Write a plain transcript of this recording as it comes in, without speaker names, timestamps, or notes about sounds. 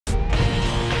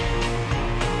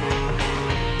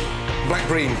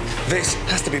Bream. This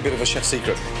has to be a bit of a chef's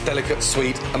secret. Delicate,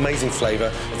 sweet, amazing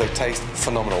flavour. They taste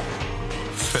phenomenal.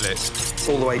 Fillet.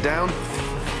 All the way down.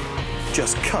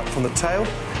 Just cut from the tail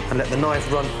and let the knife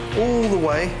run all the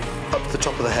way up to the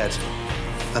top of the head.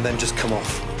 And then just come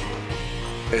off.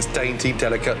 It's dainty,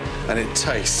 delicate, and it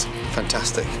tastes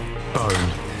fantastic.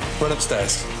 Bone. Run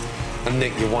upstairs and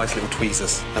nick your wife's little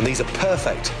tweezers. And these are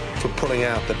perfect for pulling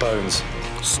out the bones.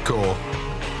 Score.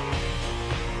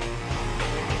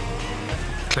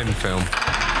 Cling film.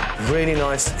 Really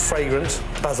nice, fragrant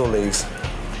basil leaves.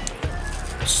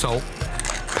 Salt,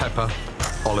 pepper,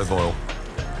 olive oil.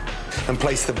 And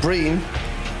place the Bream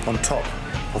on top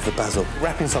of the basil.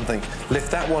 Wrapping something,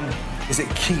 lift that one as it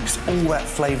keeps all that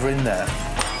flavour in there.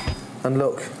 And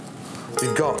look,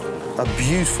 we've got a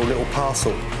beautiful little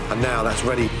parcel. And now that's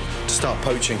ready to start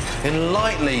poaching in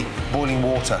lightly boiling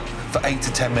water for 8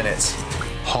 to 10 minutes.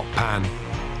 Hot pan,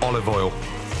 olive oil,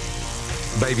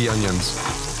 baby onions.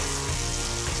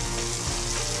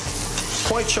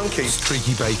 Quite chunky.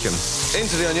 Streaky bacon.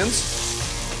 Into the onions,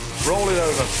 roll it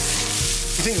over.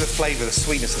 You think of the flavour, the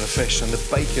sweetness of the fish and the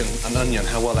bacon and onion,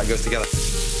 how well that goes together.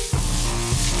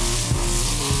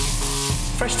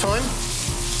 Fresh thyme.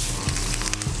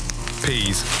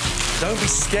 Peas. Don't be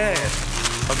scared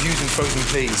of using frozen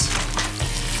peas.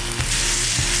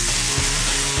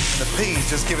 The peas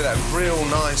just give it that real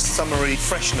nice, summery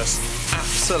freshness.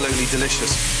 Absolutely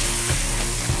delicious.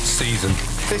 Season.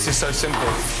 This is so simple.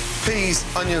 Peas,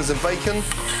 onions and bacon.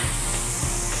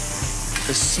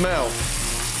 The smell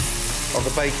of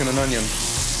the bacon and onion.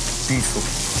 Beautiful.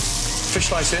 Fish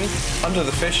slice in, under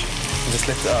the fish, and just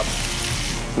lift it up.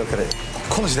 Look at it. The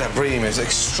quality of that Bream is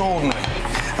extraordinary.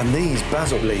 And these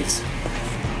basil leaves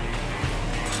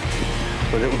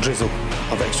with a little drizzle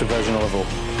of extra virgin olive oil.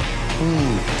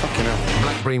 Fucking hell.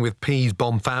 Black Bream with peas,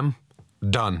 Bonne Femme.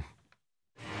 Done.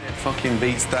 It fucking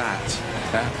beats that.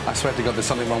 Yeah? I swear to God, there's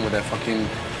something wrong with their fucking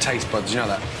taste buds, you know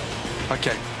that?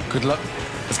 Okay, good luck.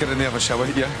 Let's get in the oven, shall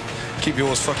we? Yeah? Keep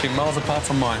yours fucking miles apart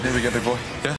from mine. Here we go, big boy. Yeah?